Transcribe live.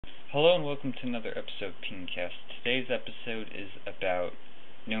Hello and welcome to another episode of PingCasts. Today's episode is about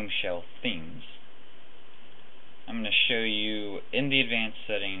GNOME shell themes. I'm going to show you in the advanced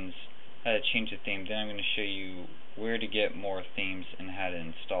settings how to change a theme. Then I'm going to show you where to get more themes and how to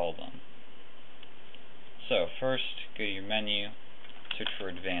install them. So first, go to your menu, search for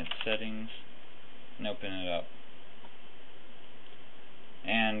advanced settings, and open it up.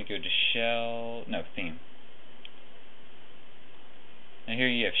 And go to theme. Now here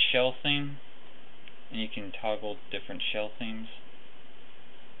you have shell theme, and you can toggle different shell themes.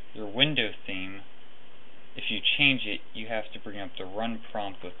 Your window theme, if you change it, you have to bring up the run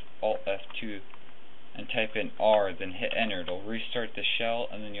prompt with Alt F2 and type in R, then hit enter. It'll restart the shell,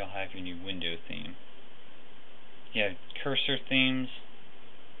 and then you'll have your new window theme. You have cursor themes,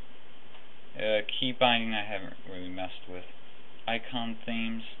 key binding I haven't really messed with, icon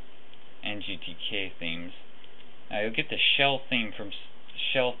themes, and GTK themes. Now you'll get the shell theme from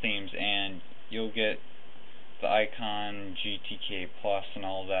shell themes, and you'll get the icon, GTK plus, and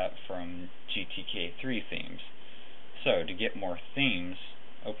all that from GTK3 themes. So to get more themes,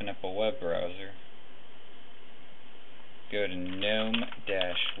 open up a web browser, go to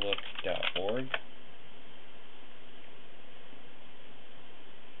gnome-look.org,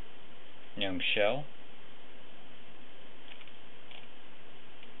 GNOME shell,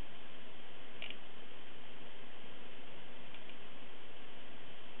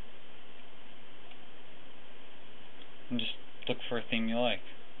 and just look for a theme you like.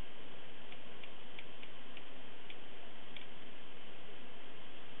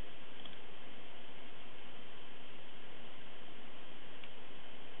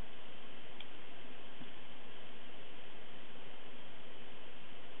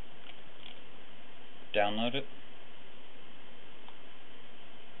 Download it.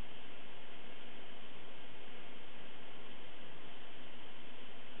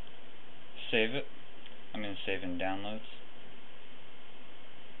 Save it. I'm going to save in downloads.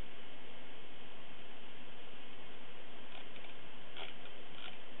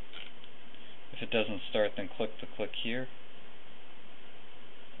 If it doesn't start, then click here,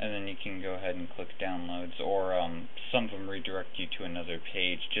 and then you can go ahead and click downloads, or some of them redirect you to another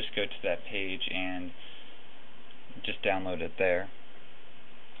page. Just go to that page and just download it there.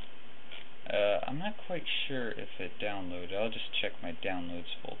 I'm not quite sure if it downloaded. I'll just check my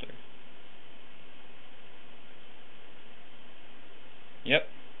downloads folder. Yep,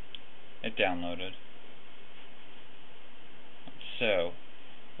 it downloaded. So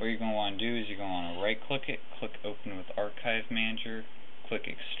what you're going to want to do is you're going to want to right click it, click open with archive manager, click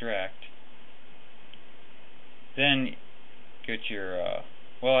extract, then go to your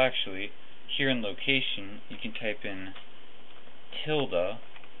here in location you can type in tilde,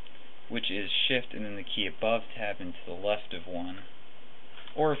 which is shift and then the key above tab and to the left of one.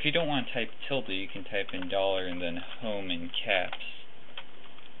 Or if you don't want to type tilde, you can type in dollar and then home in caps.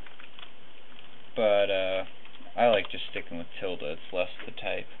 But I like just sticking with tilde, it's less to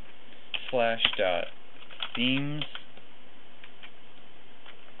type. /themes,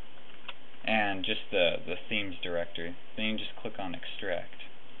 and just the themes directory. Then you just click on extract.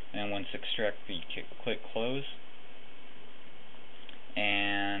 And once extract, you click close.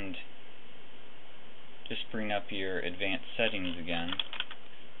 And just bring up your advanced settings again.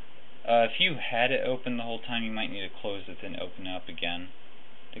 If you had it open the whole time, you might need to close it then open it up again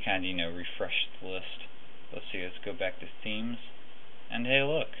to kind of, refresh the list. Let's see, let's go back to themes. And hey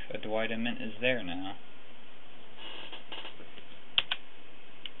look, a Dwight Mint is there now.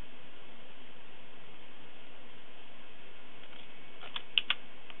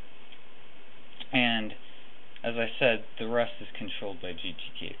 And as I said, the rest is controlled by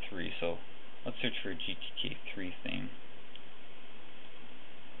GTK3, so let's search for a GTK3 theme.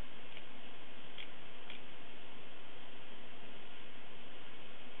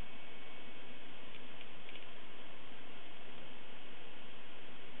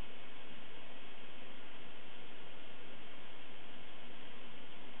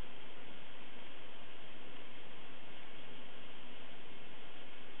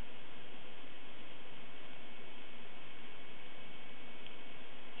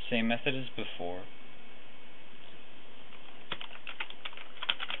 Same method as before.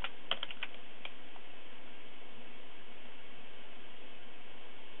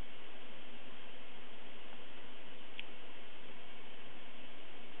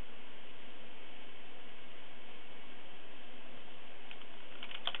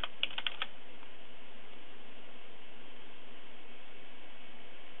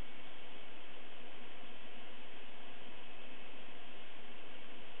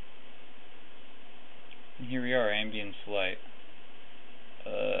 And here we are, ambience light.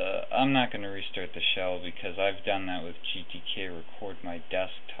 I'm not going to restart the shell because I've done that with GTK record my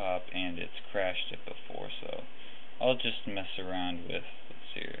desktop and it's crashed it before, so I'll just mess around with, let's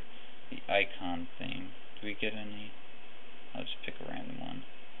see here, the icon thing. Do we get any? I'll just pick a random one.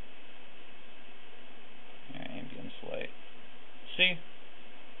 Alright, ambience light. See?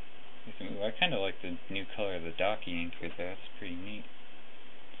 I kind of like the new color of the docky anchor there. That's pretty neat.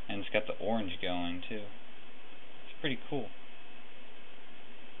 And it's got the orange going too. It's pretty cool.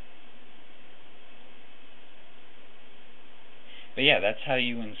 But yeah, that's how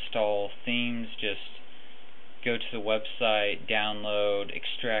you install themes. Just go to the website, download,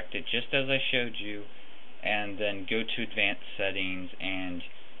 extract it just as I showed you, and then go to advanced settings and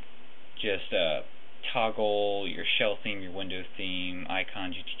just toggle your shell theme, your window theme,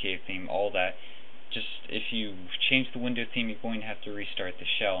 icon, GTK theme, all that. Just if you change the window theme, you're going to have to restart the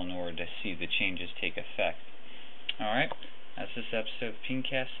shell in order to see the changes take effect. Alright, that's this episode of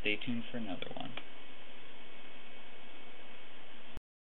PingCasts. Stay tuned for another one.